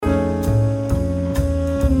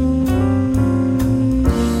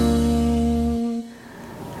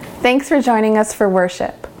Thanks for joining us for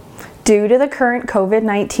worship. Due to the current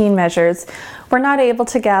COVID-19 measures, we're not able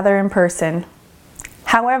to gather in person.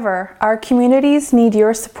 However, our communities need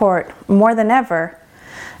your support more than ever,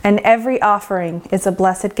 and every offering is a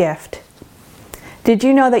blessed gift. Did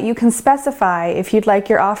you know that you can specify if you'd like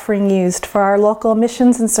your offering used for our local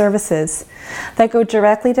missions and services that go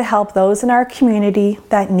directly to help those in our community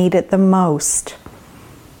that need it the most?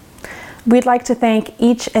 We'd like to thank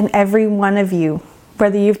each and every one of you,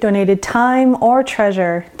 whether you've donated time or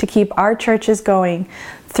treasure to keep our churches going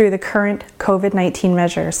through the current COVID-19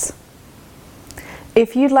 measures.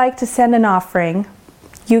 If you'd like to send an offering,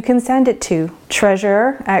 you can send it to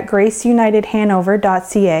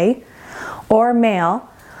treasurer@graceunitedhanover.ca or mail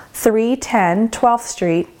 310 12th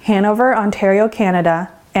Street, Hanover, Ontario, Canada,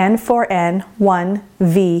 N4N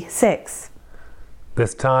 1V6.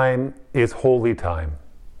 This time is holy time.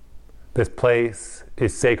 This place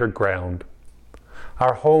is sacred ground.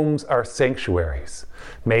 Our homes are sanctuaries,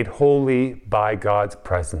 made holy by God's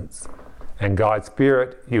presence, and God's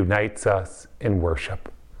Spirit unites us in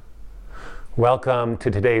worship. Welcome to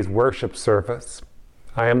today's worship service.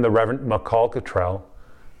 I am the Reverend McCall Cottrell,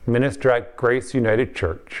 minister at Grace United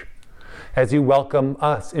Church. As you welcome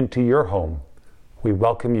us into your home, we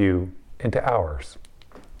welcome you into ours.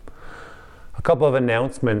 A couple of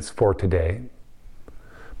announcements for today.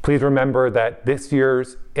 Please remember that this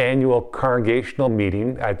year's annual congregational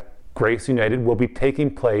meeting at Grace United will be taking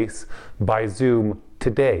place by Zoom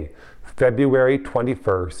today, February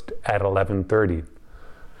 21st at 11:30.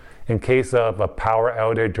 In case of a power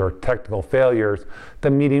outage or technical failures, the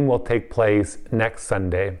meeting will take place next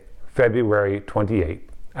Sunday, February 28th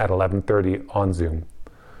at 11:30 on Zoom.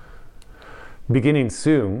 Beginning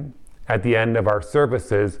soon, at the end of our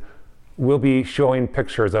services, we'll be showing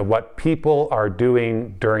pictures of what people are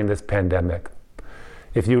doing during this pandemic.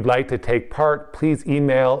 If you'd like to take part, please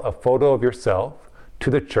email a photo of yourself to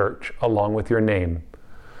the church along with your name.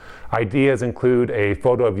 Ideas include a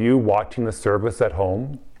photo of you watching the service at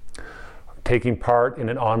home, taking part in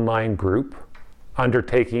an online group,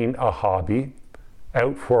 undertaking a hobby,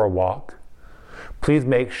 out for a walk. Please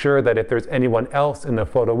make sure that if there's anyone else in the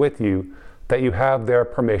photo with you, that you have their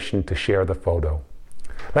permission to share the photo.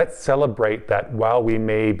 Let's celebrate that while we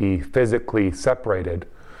may be physically separated,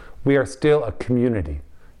 we are still a community,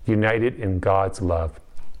 united in God's love.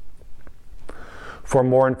 For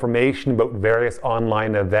more information about various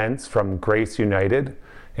online events from Grace United,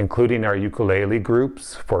 including our ukulele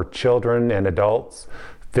groups for children and adults,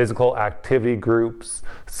 physical activity groups,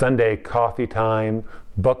 Sunday coffee time,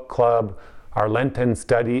 book club, our Lenten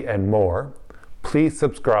study, and more, please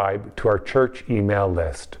subscribe to our church email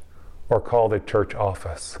list or call the church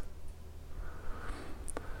office.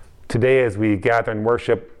 Today, as we gather and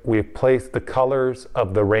worship, we have placed the colors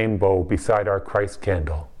of the rainbow beside our Christ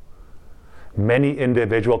candle. Many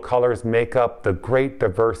individual colors make up the great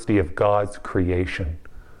diversity of God's creation.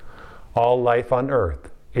 All life on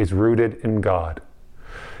earth is rooted in God.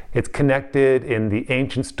 It's connected in the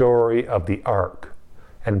ancient story of the ark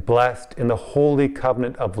and blessed in the holy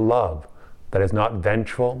covenant of love that is not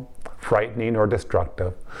vengeful, frightening, or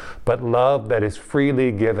destructive, but love that is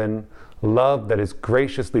freely given, love that is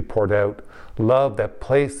graciously poured out, love that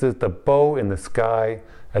places the bow in the sky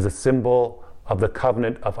as a symbol of the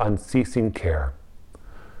covenant of unceasing care.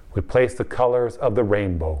 We place the colors of the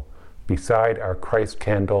rainbow beside our Christ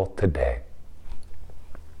candle today.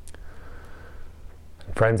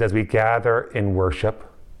 Friends, as we gather in worship,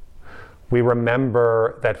 we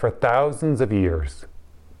remember that for thousands of years,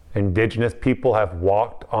 Indigenous people have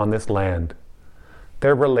walked on this land.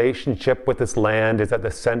 Their relationship with this land is at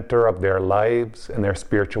the center of their lives and their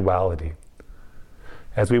spirituality.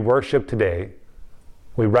 As we worship today,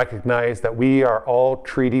 we recognize that we are all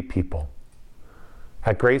treaty people.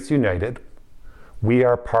 At Grace United, we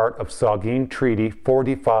are part of Saugeen Treaty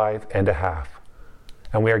 45 and a half,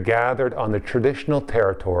 and we are gathered on the traditional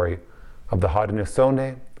territory of the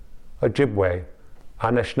Haudenosaunee, Ojibwe,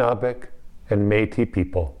 Anishinaabeg, and Métis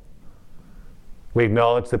people. We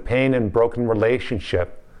acknowledge the pain and broken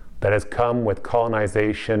relationship that has come with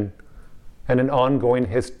colonization and an ongoing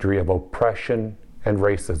history of oppression and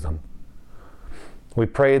racism. We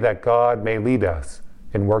pray that God may lead us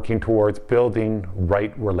in working towards building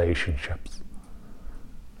right relationships.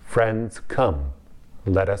 Friends, come,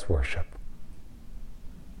 let us worship.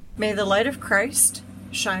 May the light of Christ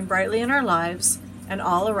shine brightly in our lives and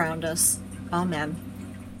all around us. Amen.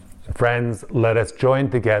 Friends, let us join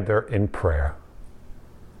together in prayer.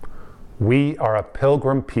 We are a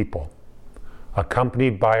pilgrim people,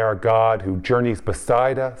 accompanied by our God who journeys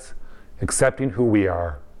beside us, accepting who we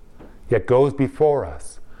are, yet goes before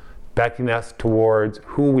us, beckoning us towards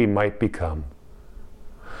who we might become.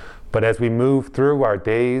 But as we move through our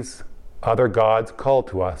days, other gods call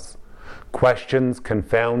to us. Questions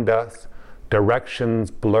confound us, directions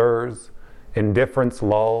blurs, indifference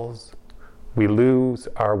lulls, we lose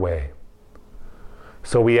our way.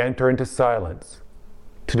 So we enter into silence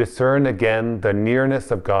to discern again the nearness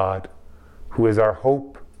of God, who is our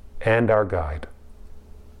hope and our guide.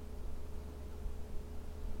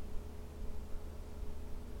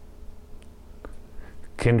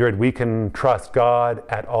 Kindred, we can trust God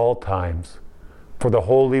at all times, for the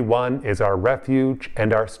Holy One is our refuge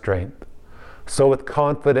and our strength. So with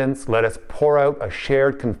confidence, let us pour out a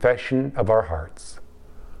shared confession of our hearts.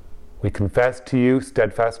 We confess to you,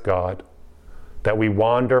 steadfast God, that we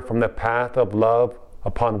wander from the path of love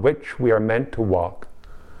upon which we are meant to walk.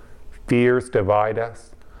 Fears divide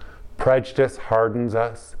us, prejudice hardens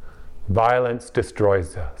us, violence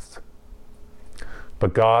destroys us.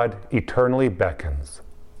 But God eternally beckons.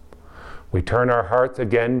 We turn our hearts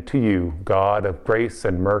again to you, God of grace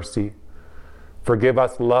and mercy. Forgive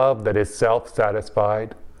us love that is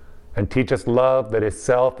self-satisfied, and teach us love that is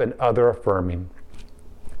self and other-affirming.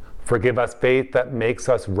 Forgive us faith that makes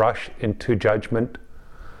us rush into judgment,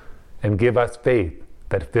 and give us faith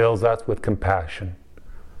that fills us with compassion.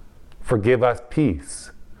 Forgive us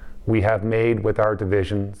peace we have made with our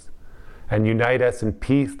divisions, and unite us in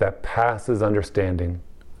peace that passes understanding.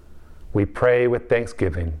 We pray with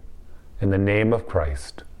thanksgiving in the name of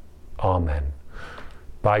Christ. Amen.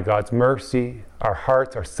 By God's mercy, our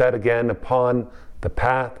hearts are set again upon the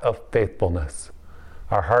path of faithfulness.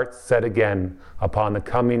 Our hearts set again upon the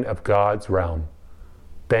coming of God's realm.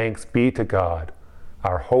 Thanks be to God,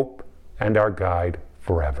 our hope and our guide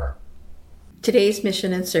forever. Today's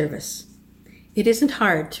mission and service. It isn't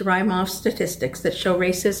hard to rhyme off statistics that show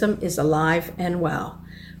racism is alive and well.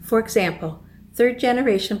 For example,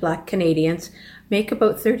 third-generation Black Canadians make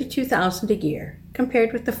about $32,000 a year,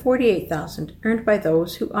 compared with the $48,000 earned by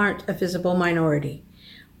those who aren't a visible minority,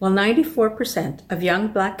 while 94% of young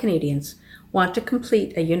Black Canadians want to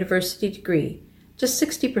complete a university degree. Just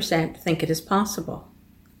 60% think it is possible.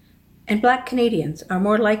 And Black Canadians are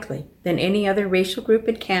more likely than any other racial group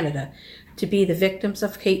in Canada to be the victims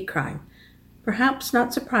of hate crime. Perhaps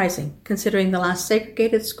not surprising, considering the last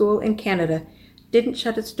segregated school in Canada didn't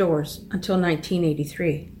shut its doors until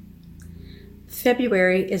 1983.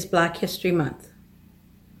 February is Black History Month.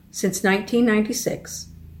 Since 1996,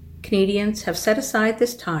 Canadians have set aside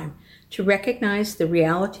this time to recognize the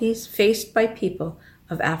realities faced by people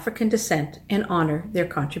of African descent and honor their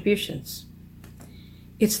contributions.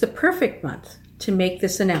 It's the perfect month to make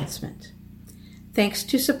this announcement. Thanks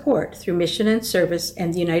to support through Mission and Service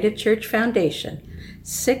and the United Church Foundation,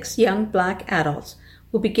 6 young Black adults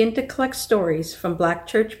will begin to collect stories from Black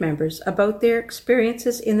church members about their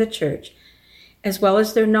experiences in the church, as well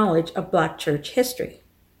as their knowledge of Black church history.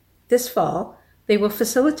 This fall, they will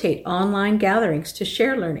facilitate online gatherings to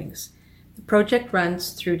share learnings. The project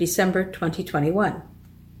runs through December 2021.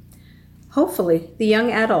 Hopefully, the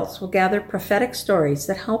young adults will gather prophetic stories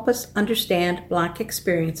that help us understand Black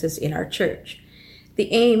experiences in our church.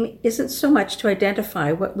 The aim isn't so much to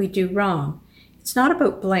identify what we do wrong. It's not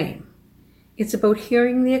about blame. It's about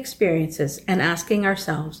hearing the experiences and asking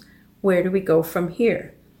ourselves, where do we go from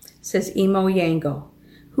here? Says Imo Yango,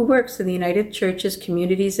 who works in the United Church's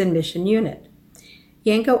Communities and Mission Unit.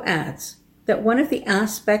 Yango adds that one of the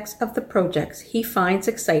aspects of the projects he finds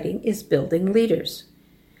exciting is building leaders.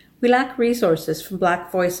 We lack resources from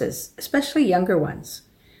Black voices, especially younger ones.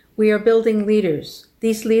 We are building leaders.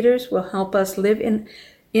 These leaders will help us live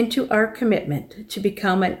into our commitment to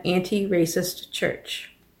become an anti-racist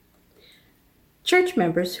church. Church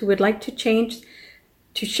members who would like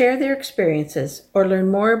to share their experiences or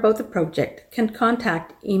learn more about the project can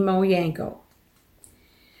contact Imo Yango.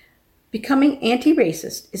 Becoming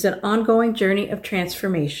anti-racist is an ongoing journey of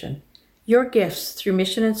transformation. Your gifts through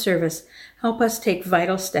Mission and Service help us take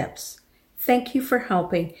vital steps. Thank you for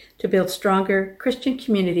helping to build stronger Christian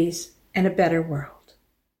communities and a better world.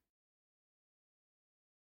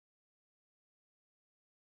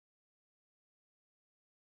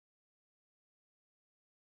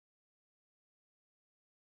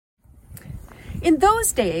 In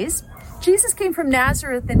those days, Jesus came from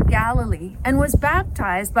Nazareth in Galilee and was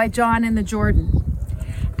baptized by John in the Jordan.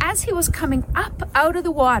 As he was coming up out of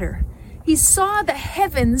the water, he saw the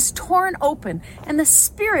heavens torn open and the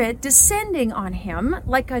Spirit descending on him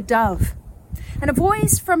like a dove. And a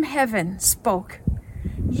voice from heaven spoke,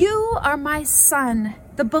 "You are my Son,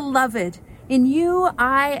 the beloved. In you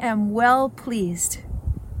I am well pleased."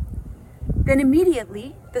 Then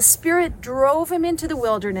immediately the Spirit drove him into the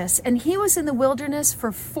wilderness, and he was in the wilderness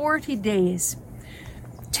for 40 days,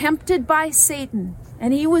 tempted by Satan,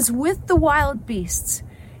 and he was with the wild beasts,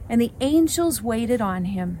 and the angels waited on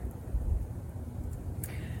him.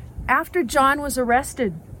 After John was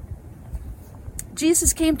arrested,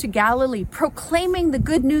 Jesus came to Galilee, proclaiming the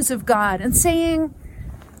good news of God and saying,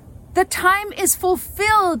 "The time is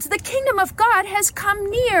fulfilled. The kingdom of God has come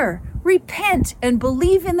near. Repent and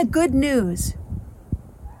believe in the good news."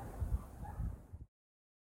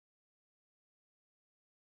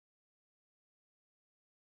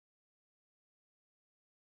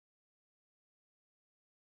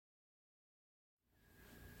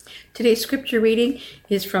 Today's scripture reading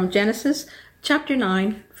is from Genesis chapter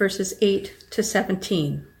 9, verses 8 to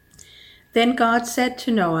 17. Then God said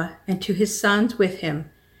to Noah and to his sons with him,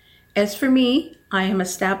 "As for me, I am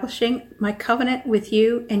establishing my covenant with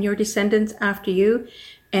you and your descendants after you,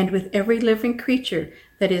 and with every living creature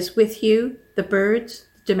that is with you, the birds,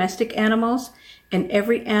 the domestic animals, and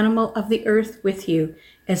every animal of the earth with you,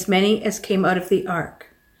 as many as came out of the ark.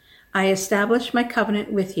 I establish my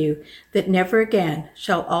covenant with you, that never again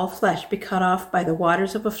shall all flesh be cut off by the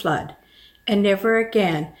waters of a flood, and never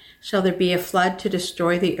again shall there be a flood to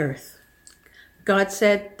destroy the earth." God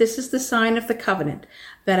said, "This is the sign of the covenant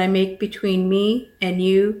that I make between me and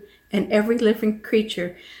you and every living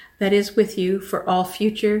creature that is with you for all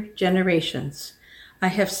future generations. I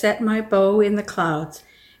have set my bow in the clouds,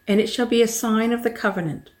 and it shall be a sign of the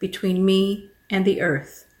covenant between me and the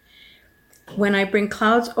earth. When I bring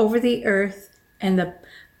clouds over the earth and the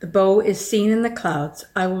bow is seen in the clouds,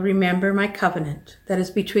 I will remember my covenant that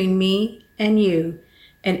is between me and you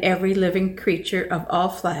and every living creature of all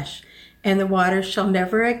flesh, and the waters shall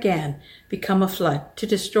never again become a flood to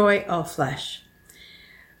destroy all flesh.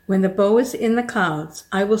 When the bow is in the clouds,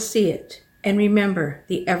 I will see it and remember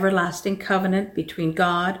the everlasting covenant between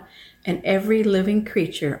God and every living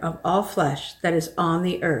creature of all flesh that is on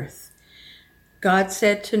the earth." God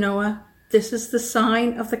said to Noah, "This is the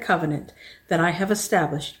sign of the covenant that I have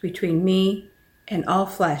established between me and all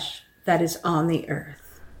flesh that is on the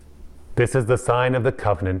earth." This is the sign of the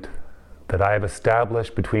covenant that I have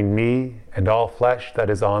established between me and all flesh that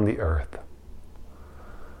is on the earth.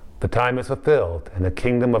 The time is fulfilled, and the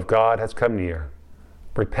kingdom of God has come near.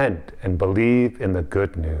 Repent and believe in the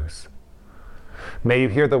good news. May you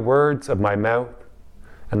hear the words of my mouth,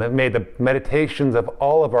 and that may the meditations of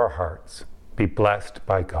all of our hearts be blessed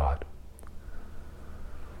by God.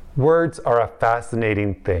 Words are a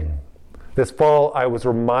fascinating thing. This fall, I was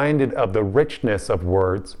reminded of the richness of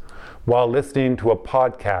words while listening to a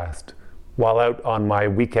podcast while out on my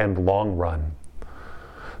weekend long run.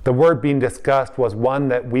 The word being discussed was one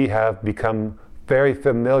that we have become very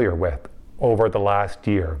familiar with over the last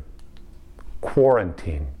year: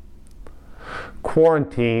 quarantine.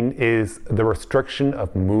 Quarantine is the restriction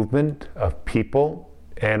of movement of people,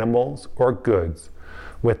 animals, or goods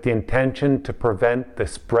with the intention to prevent the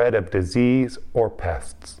spread of disease or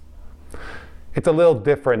pests. It's a little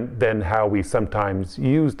different than how we sometimes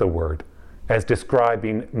use the word as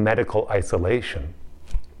describing medical isolation.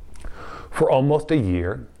 For almost a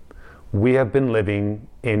year, we have been living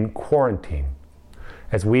in quarantine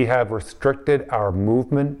as we have restricted our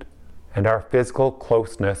movement and our physical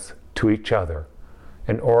closeness to each other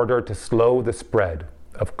in order to slow the spread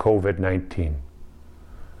of COVID-19.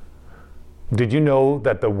 Did you know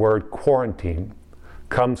that the word quarantine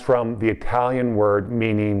comes from the Italian word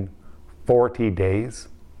meaning 40 days?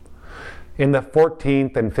 In the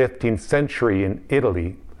 14th and 15th century in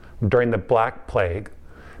Italy, during the Black Plague,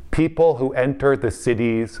 people who entered the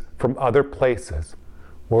cities from other places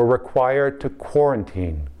were required to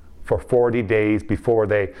quarantine for 40 days before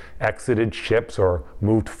they exited ships or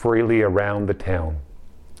moved freely around the town.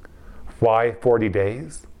 Why 40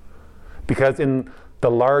 days? Because in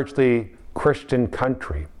the largely Christian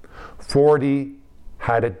country, 40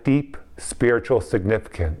 had a deep spiritual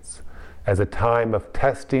significance as a time of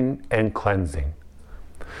testing and cleansing.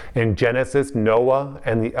 In Genesis, Noah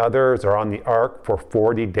and the others are on the ark for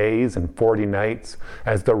 40 days and 40 nights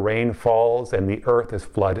as the rain falls and the earth is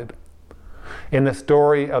flooded. In the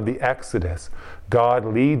story of the Exodus, God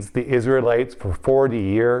leads the Israelites for 40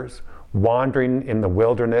 years, wandering in the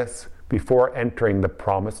wilderness before entering the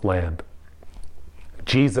promised land.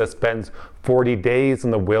 Jesus spends 40 days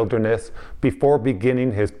in the wilderness before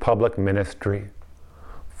beginning his public ministry.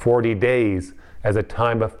 40 days as a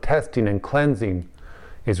time of testing and cleansing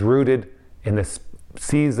is rooted in the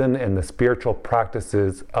season and the spiritual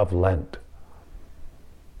practices of Lent.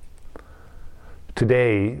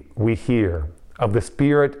 Today, we hear of the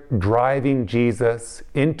Spirit driving Jesus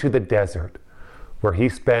into the desert, where he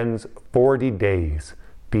spends 40 days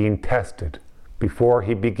being tested before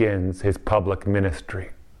he begins his public ministry.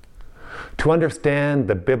 To understand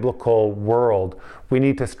the biblical world, we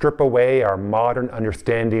need to strip away our modern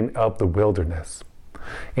understanding of the wilderness.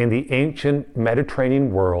 In the ancient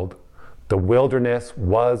Mediterranean world, the wilderness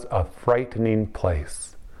was a frightening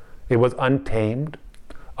place. It was untamed,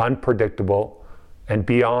 unpredictable, and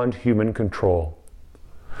beyond human control.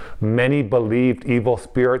 Many believed evil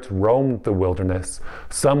spirits roamed the wilderness.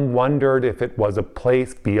 Some wondered if it was a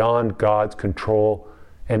place beyond God's control,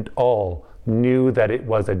 and all knew that it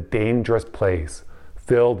was a dangerous place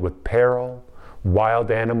filled with peril, wild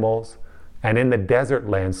animals, and in the desert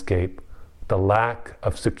landscape, the lack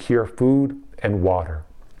of secure food and water.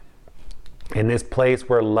 In this place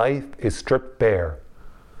where life is stripped bare,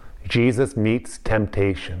 Jesus meets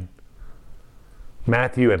temptation.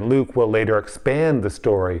 Matthew and Luke will later expand the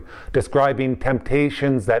story, describing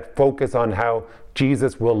temptations that focus on how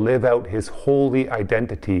Jesus will live out his holy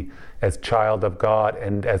identity as child of God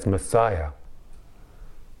and as Messiah.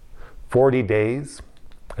 40 days,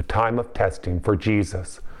 a time of testing for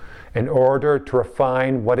Jesus, in order to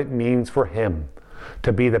refine what it means for him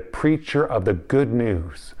to be the preacher of the good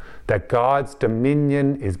news that God's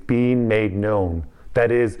dominion is being made known.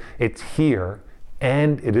 That is, it's here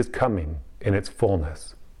and it is coming in its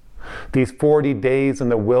fullness. These 40 days in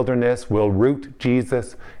the wilderness will root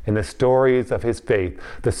Jesus in the stories of his faith,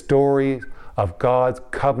 the stories of God's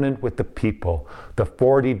covenant with the people, the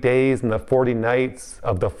 40 days and the 40 nights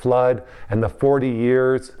of the flood, and the 40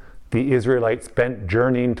 years the Israelites spent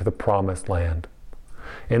journeying to the promised land.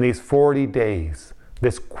 In these 40 days,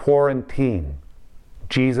 this quarantine,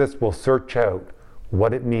 Jesus will search out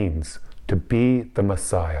what it means to be the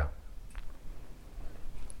Messiah.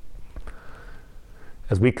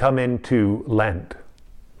 As we come into Lent,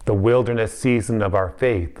 the wilderness season of our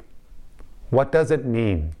faith, what does it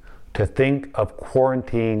mean to think of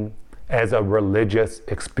quarantine as a religious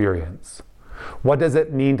experience? What does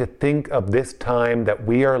it mean to think of this time that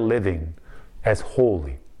we are living as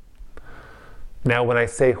holy? Now, when I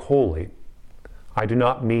say holy, I do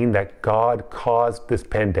not mean that God caused this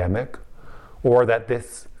pandemic or that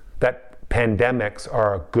pandemics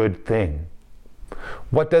are a good thing.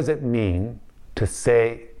 What does it mean to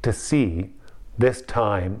see this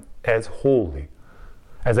time as holy,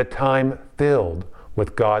 as a time filled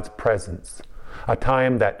with God's presence, a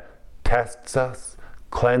time that tests us,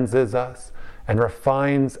 cleanses us, and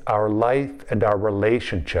refines our life and our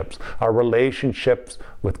relationships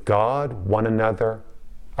with God, one another,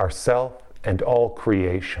 ourself, and all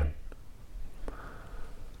creation.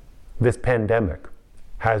 This pandemic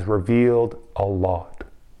has revealed a lot.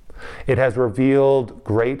 It has revealed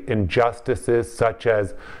great injustices such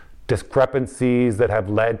as discrepancies that have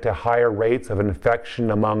led to higher rates of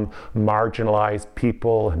infection among marginalized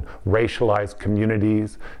people and racialized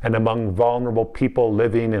communities and among vulnerable people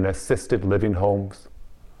living in assisted living homes.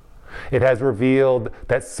 It has revealed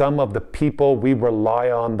that some of the people we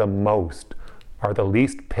rely on the most are the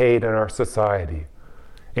least paid in our society,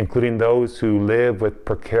 including those who live with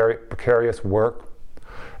precarious work,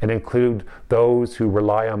 and include those who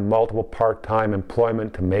rely on multiple part-time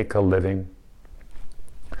employment to make a living.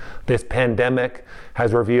 This pandemic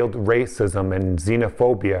has revealed racism and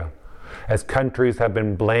xenophobia as countries have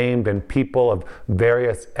been blamed and people of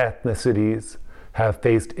various ethnicities have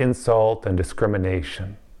faced insult and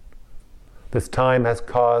discrimination. This time has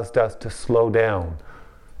caused us to slow down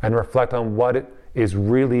and reflect on what is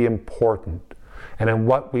really important and on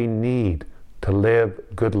what we need to live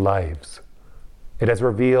good lives. It has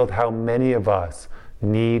revealed how many of us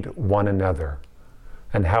need one another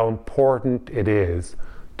and how important it is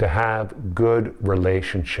to have good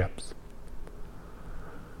relationships.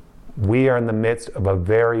 We are in the midst of a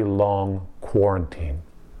very long quarantine,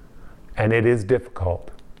 and it is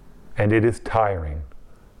difficult and it is tiring.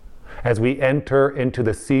 As we enter into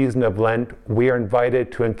the season of Lent, we are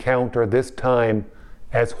invited to encounter this time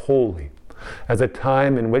as holy, as a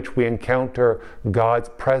time in which we encounter God's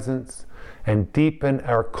presence and deepen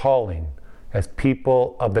our calling as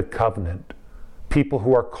people of the covenant, people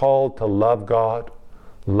who are called to love God,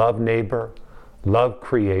 love neighbor, love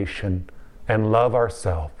creation, and love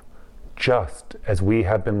ourselves, just as we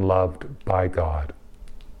have been loved by God.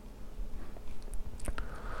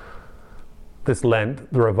 This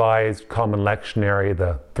Lent, the Revised Common Lectionary,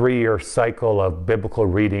 the 3-year cycle of biblical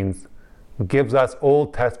readings, gives us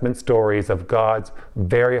Old Testament stories of God's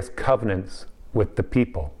various covenants with the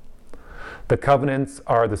people. The covenants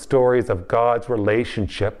are the stories of God's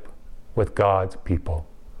relationship with God's people.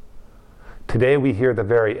 Today we hear the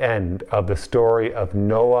very end of the story of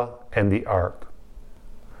Noah and the ark.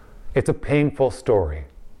 It's a painful story.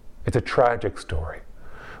 It's a tragic story.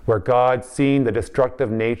 where God, seeing the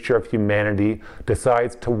destructive nature of humanity,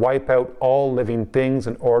 decides to wipe out all living things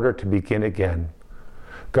in order to begin again.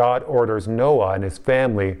 God orders Noah and his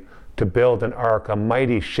family to build an ark, a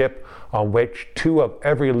mighty ship on which 2 of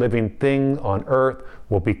every living thing on earth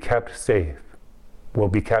will be kept safe, will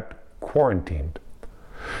be kept quarantined.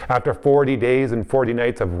 After 40 days and 40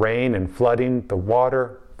 nights of rain and flooding, the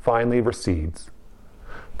water finally recedes.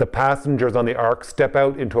 The passengers on the ark step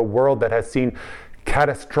out into a world that has seen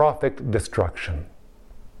catastrophic destruction.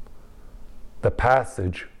 The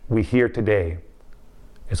passage we hear today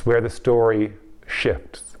is where the story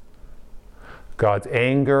shifts. God's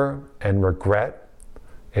anger and regret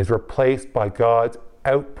is replaced by God's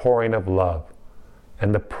outpouring of love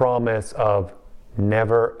and the promise of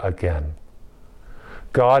never again.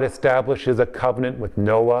 God establishes a covenant with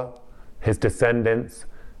Noah, his descendants,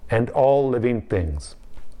 and all living things.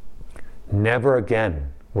 Never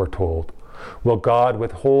again, we're told, will God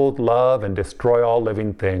withhold love and destroy all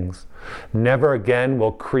living things. Never again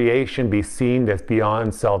will creation be seen as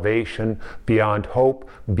beyond salvation, beyond hope,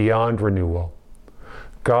 beyond renewal.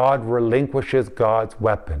 God relinquishes God's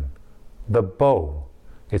weapon. The bow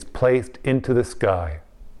is placed into the sky.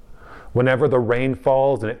 Whenever the rain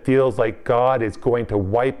falls and it feels like God is going to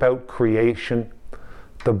wipe out creation,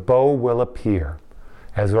 the bow will appear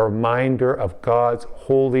as a reminder of God's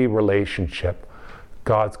holy relationship,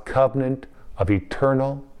 God's covenant of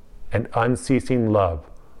eternal and unceasing love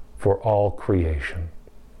for all creation.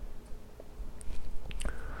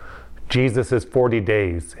 Jesus' 40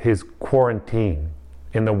 days, his quarantine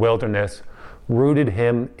in the wilderness, rooted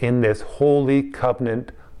him in this holy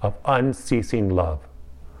covenant of unceasing love.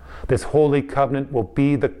 This holy covenant will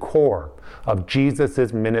be the core of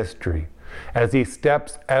Jesus' ministry as he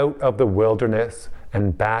steps out of the wilderness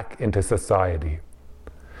and back into society.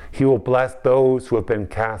 He will bless those who have been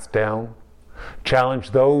cast down,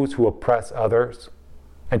 challenge those who oppress others,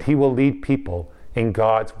 and he will lead people in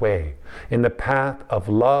God's way, in the path of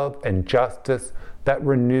love and justice that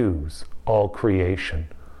renews all creation.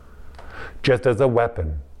 Just as a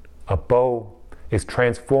weapon, a bow, is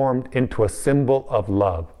transformed into a symbol of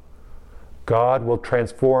love, God will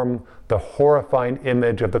transform the horrifying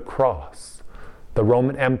image of the cross, the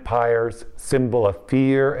Roman Empire's symbol of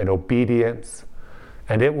fear and obedience,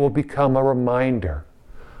 and it will become a reminder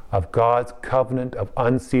of God's covenant of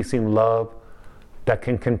unceasing love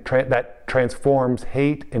that transforms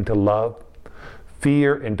hate into love,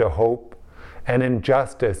 fear into hope, and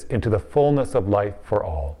injustice into the fullness of life for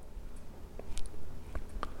all.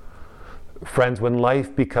 Friends, when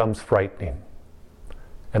life becomes frightening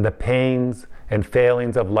and the pains and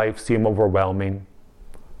failings of life seem overwhelming,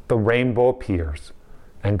 the rainbow appears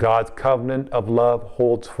and God's covenant of love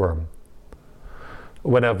holds firm.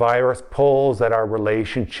 When a virus pulls at our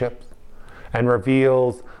relationships and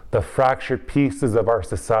reveals the fractured pieces of our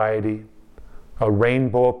society, a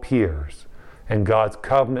rainbow appears and God's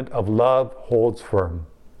covenant of love holds firm.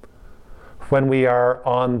 When we are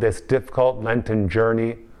on this difficult Lenten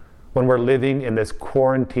journey, when we're living in this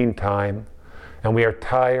quarantine time and we are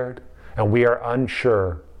tired and we are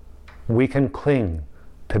unsure, we can cling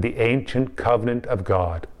to the ancient covenant of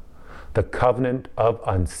God, the covenant of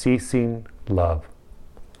unceasing love.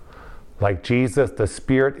 Like Jesus, the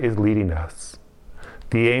Spirit is leading us.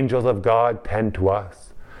 The angels of God tend to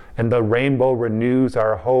us, and the rainbow renews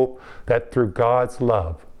our hope that through God's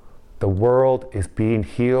love, the world is being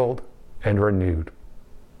healed and renewed.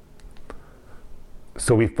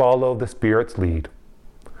 So we follow the Spirit's lead.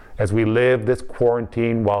 As we live this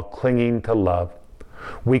quarantine while clinging to love,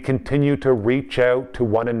 we continue to reach out to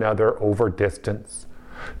one another over distance,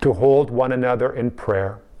 to hold one another in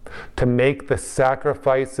prayer, to make the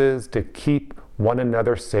sacrifices to keep one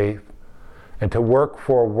another safe, and to work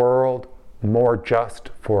for a world more just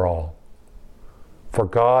for all. For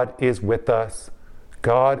God is with us.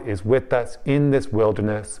 God is with us in this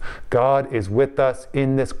wilderness. God is with us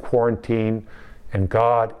in this quarantine, and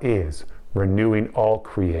God is renewing all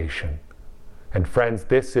creation. And friends,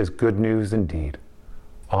 this is good news indeed.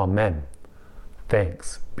 Amen.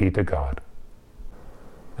 Thanks be to God.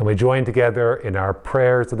 And we join together in our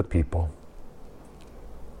prayers of the people.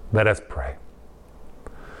 Let us pray.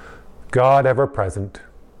 God ever present,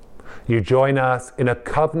 you join us in a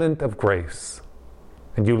covenant of grace,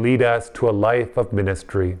 and you lead us to a life of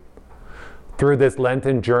ministry. Through this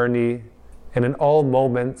Lenten journey and in all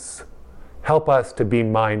moments, help us to be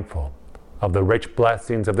mindful of the rich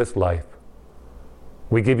blessings of this life.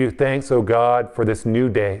 We give you thanks, O God, for this new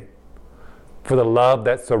day, for the love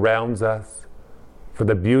that surrounds us, for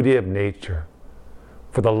the beauty of nature,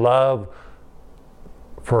 for the love,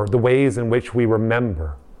 for the ways in which we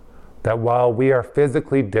remember that while we are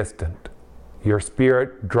physically distant, your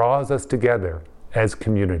Spirit draws us together as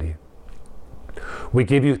community. We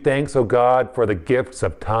give you thanks, O God, for the gifts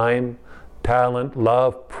of time, talent,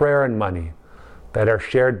 love, prayer, and money that are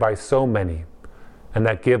shared by so many, and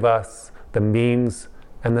that give us the means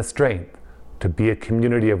and the strength to be a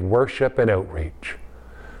community of worship and outreach.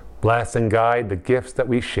 Bless and guide the gifts that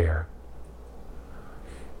we share.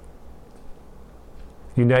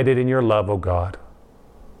 United in your love, O God,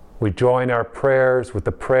 we join our prayers with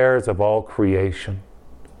the prayers of all creation.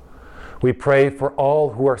 We pray for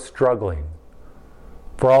all who are struggling,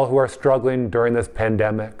 during this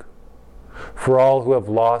pandemic, for all who have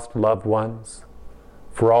lost loved ones,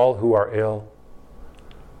 for all who are ill,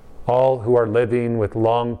 all who are living with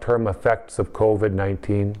long-term effects of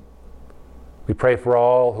COVID-19. We pray for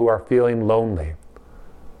all who are feeling lonely,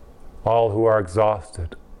 all who are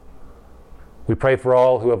exhausted. We pray for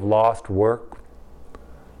all who have lost work,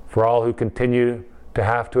 for all who continue to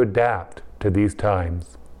have to adapt to these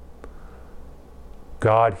times.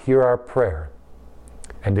 God, hear our prayer,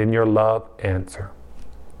 and in your love, answer.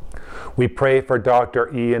 We pray for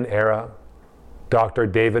Dr. Ian Era, Dr.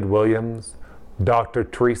 David Williams, Dr.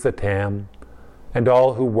 Teresa Tam, and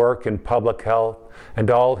all who work in public health and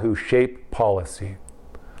all who shape policy.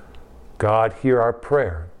 God, hear our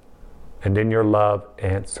prayer, and in your love,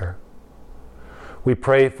 answer. We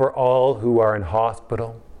pray for all who are in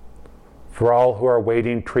hospital, for all who are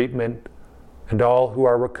awaiting treatment, and all who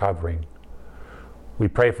are recovering. We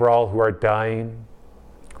pray for all who are dying,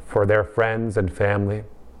 for their friends and family.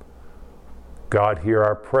 God, hear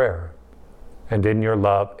our prayer, and in your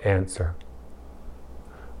love, answer.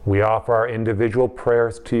 We offer our individual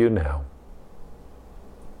prayers to you now.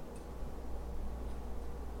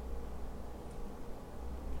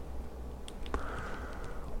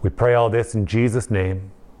 We pray all this in Jesus'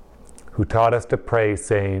 name, who taught us to pray,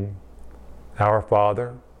 saying, Our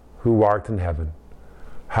Father, who art in heaven,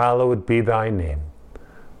 hallowed be thy name.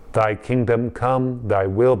 Thy kingdom come, thy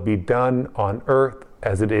will be done on earth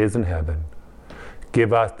as it is in heaven.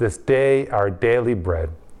 Give us this day our daily bread,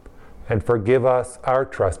 and forgive us our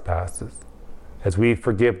trespasses, as we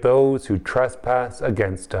forgive those who trespass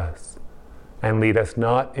against us. And lead us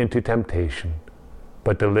not into temptation,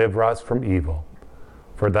 but deliver us from evil.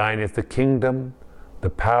 For thine is the kingdom, the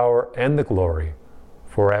power, and the glory,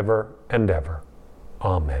 forever and ever.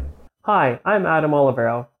 Amen. Hi, I'm Adam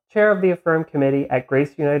Olivero, Chair of the Affirm Committee at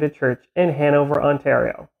Grace United Church in Hanover,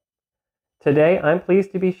 Ontario. Today, I'm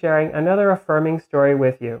pleased to be sharing another affirming story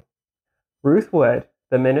with you. Ruth Wood,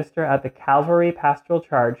 the minister at the Calvary Pastoral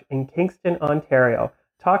Charge in Kingston, Ontario,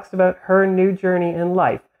 talks about her new journey in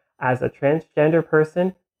life as a transgender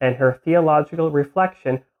person and her theological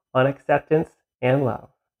reflection on acceptance and love.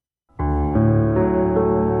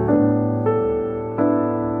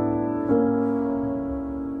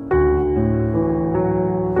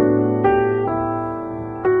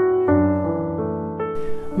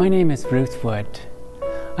 My name is Ruth Wood.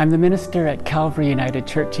 I'm the minister at Calvary United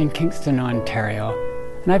Church in Kingston, Ontario,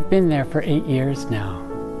 and I've been there for 8 years now.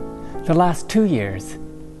 The last 2 years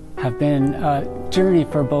have been a journey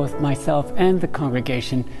for both myself and the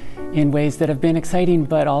congregation in ways that have been exciting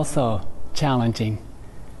but also challenging.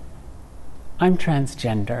 I'm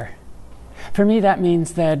transgender. For me, that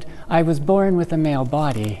means that I was born with a male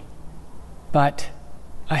body, but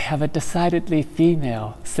I have a decidedly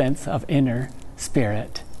female sense of inner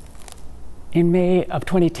spirit. In May of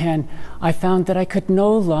 2010, I found that I could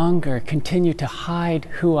no longer continue to hide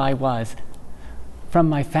who I was from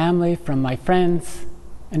my family, from my friends,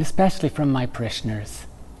 and especially from my parishioners.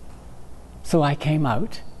 So I came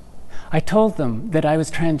out. I told them that I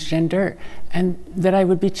was transgender and that I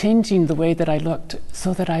would be changing the way that I looked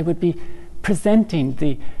so that I would be presenting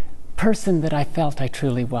the person that I felt I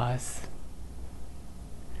truly was.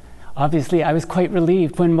 Obviously, I was quite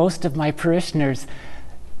relieved when most of my parishioners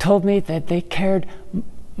told me that they cared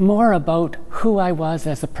more about who I was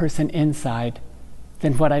as a person inside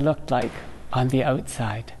than what I looked like on the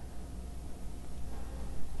outside.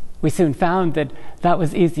 We soon found that that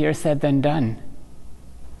was easier said than done.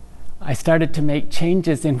 I started to make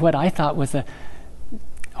changes in what I thought was a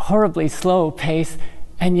horribly slow pace,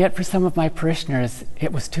 and yet for some of my parishioners,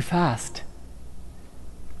 it was too fast.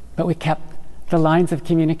 But we kept the lines of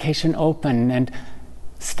communication open, and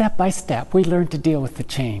step by step, we learned to deal with the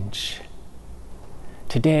change.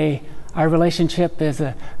 Today, our relationship is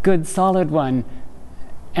a good, solid one,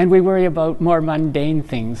 and we worry about more mundane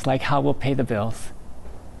things like how we'll pay the bills.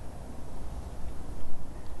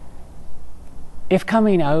 If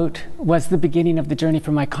coming out was the beginning of the journey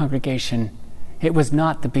for my congregation, it was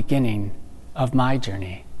not the beginning of my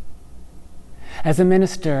journey. As a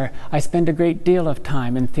minister, I spend a great deal of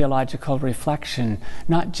time in theological reflection,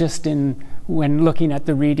 not just when looking at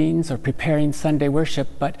the readings or preparing Sunday worship,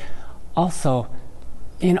 but also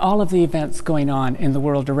in all of the events going on in the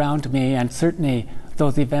world around me, and certainly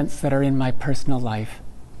those events that are in my personal life.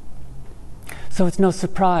 So it's no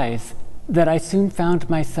surprise that I soon found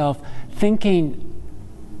myself thinking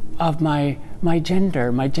of my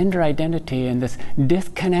gender identity, and this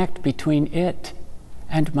disconnect between it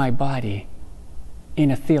and my body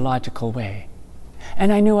in a theological way.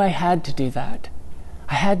 And I knew I had to do that.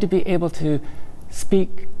 I had to be able to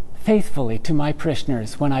speak faithfully to my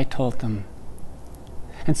parishioners when I told them.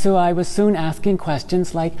 And so I was soon asking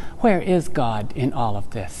questions like, where is God in all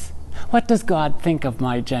of this? What does God think of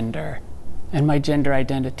my gender and my gender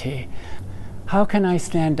identity? How can I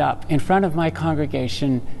stand up in front of my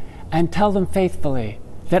congregation and tell them faithfully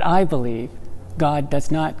that I believe God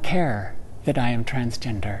does not care that I am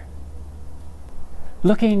transgender?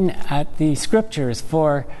 Looking at the scriptures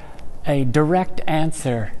for a direct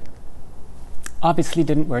answer obviously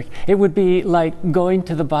didn't work. It would be like going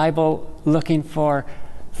to the Bible looking for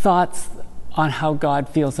thoughts on how God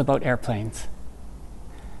feels about airplanes.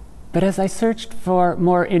 But as I searched for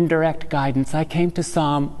more indirect guidance, I came to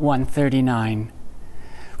Psalm 139,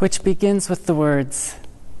 which begins with the words,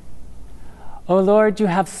 "O Lord, you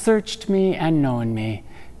have searched me and known me.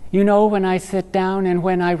 You know when I sit down and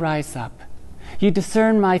when I rise up. You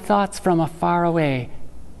discern my thoughts from afar away.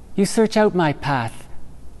 You search out my path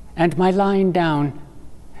and my lying down,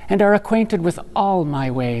 and are acquainted with all my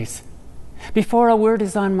ways. Before a word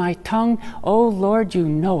is on my tongue, O Lord, you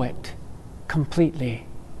know it completely."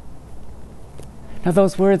 Now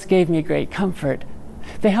those words gave me great comfort.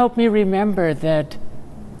 They helped me remember that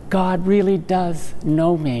God really does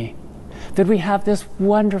know me, that we have this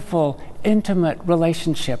wonderful, intimate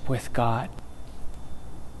relationship with God.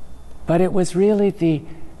 But it was really the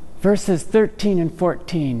verses 13 and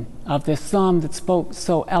 14 of this psalm that spoke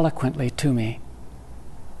so eloquently to me.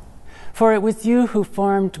 "For it was you who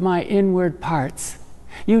formed my inward parts.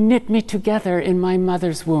 You knit me together in my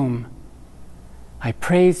mother's womb. I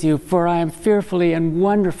praise you, for I am fearfully and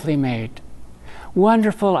wonderfully made.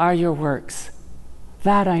 Wonderful are your works.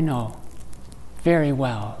 That I know very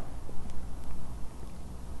well."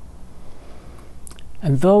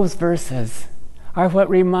 And those verses are what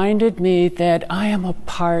reminded me that I am a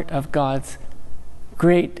part of God's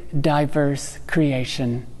great diverse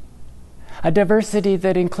creation. A diversity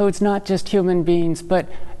that includes not just human beings, but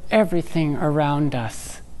everything around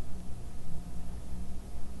us.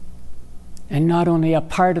 And not only a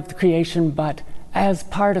part of the creation, but as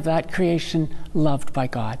part of that creation, loved by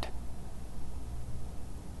God.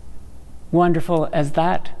 Wonderful as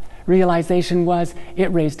that realization was,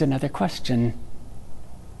 it raised another question.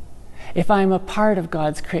 If I'm a part of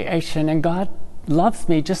God's creation and God loves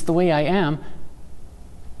me just the way I am,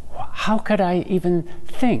 how could I even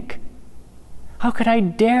think? How could I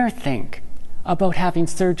dare think about having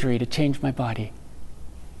surgery to change my body?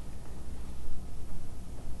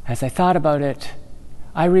 As I thought about it,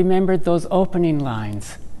 I remembered those opening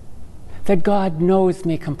lines, that God knows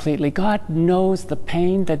me completely. God knows the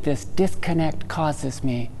pain that this disconnect causes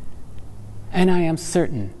me. And I am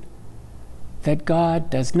certain that God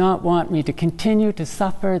does not want me to continue to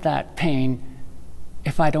suffer that pain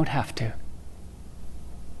if I don't have to.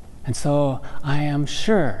 And so I am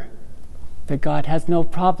sure that God has no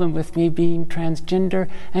problem with me being transgender,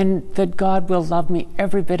 and that God will love me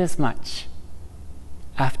every bit as much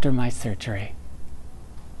after my surgery.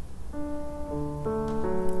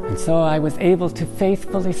 And so I was able to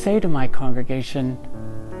faithfully say to my congregation,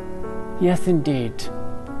 yes, indeed,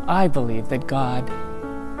 I believe that God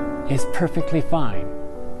is perfectly fine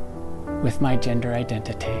with my gender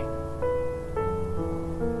identity.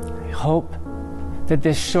 I hope that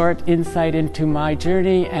this short insight into my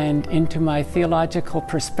journey and into my theological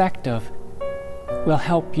perspective will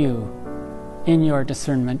help you in your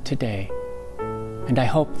discernment today. And I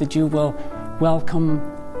hope that you will welcome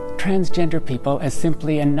transgender people as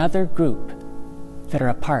simply another group that are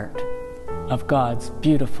a part of God's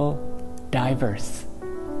beautiful, diverse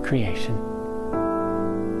creation.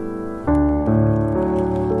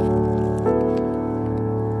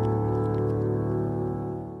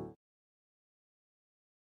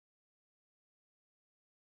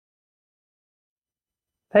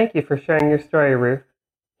 Thank you for sharing your story, Ruth.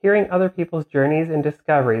 Hearing other people's journeys and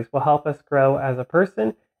discoveries will help us grow as a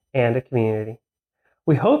person and a community.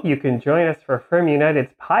 We hope you can join us for Affirm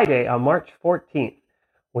United's Pie Day on March 14th.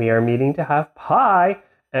 We are meeting to have pie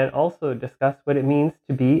and also discuss what it means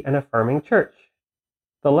to be an affirming church.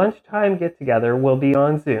 The lunchtime get-together will be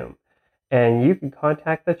on Zoom, and you can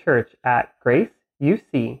contact the church at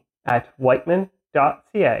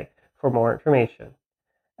graceuc@whiteman.ca for more information.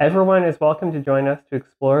 Everyone is welcome to join us to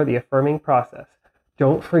explore the affirming process.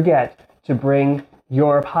 Don't forget to bring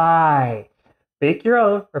your pie. Bake your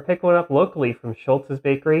own or pick one up locally from Schultz's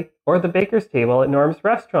Bakery or the Baker's Table at Norm's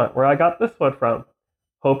Restaurant, where I got this one from.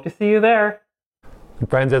 Hope to see you there. And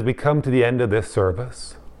friends, as we come to the end of this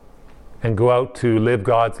service and go out to live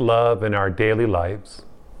God's love in our daily lives,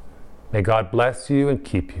 may God bless you and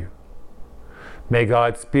keep you. May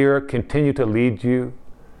God's Spirit continue to lead you,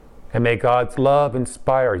 and may God's love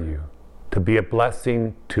inspire you to be a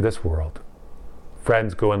blessing to this world.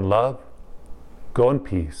 Friends, go in love, go in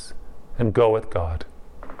peace, and go with God.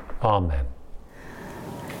 Amen.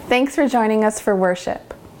 Thanks for joining us for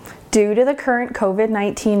worship. Due to the current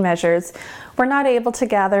COVID-19 measures, we're not able to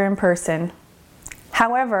gather in person.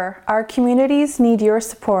 However, our communities need your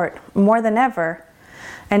support more than ever,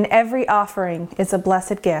 and every offering is a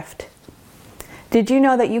blessed gift. Did you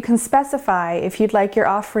know that you can specify if you'd like your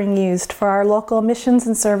offering used for our local missions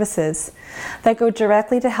and services that go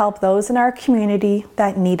directly to help those in our community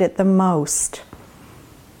that need it the most?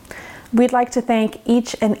 We'd like to thank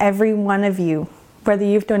each and every one of you, whether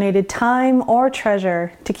you've donated time or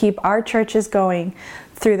treasure to keep our churches going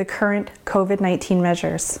through the current COVID-19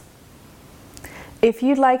 measures. If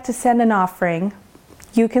you'd like to send an offering,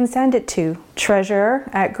 you can send it to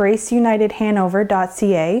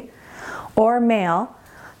treasurer@graceunitedhanover.ca or mail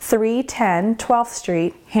 310 12th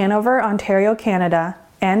Street, Hanover, Ontario, Canada,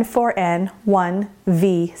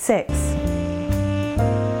 N4N1V6.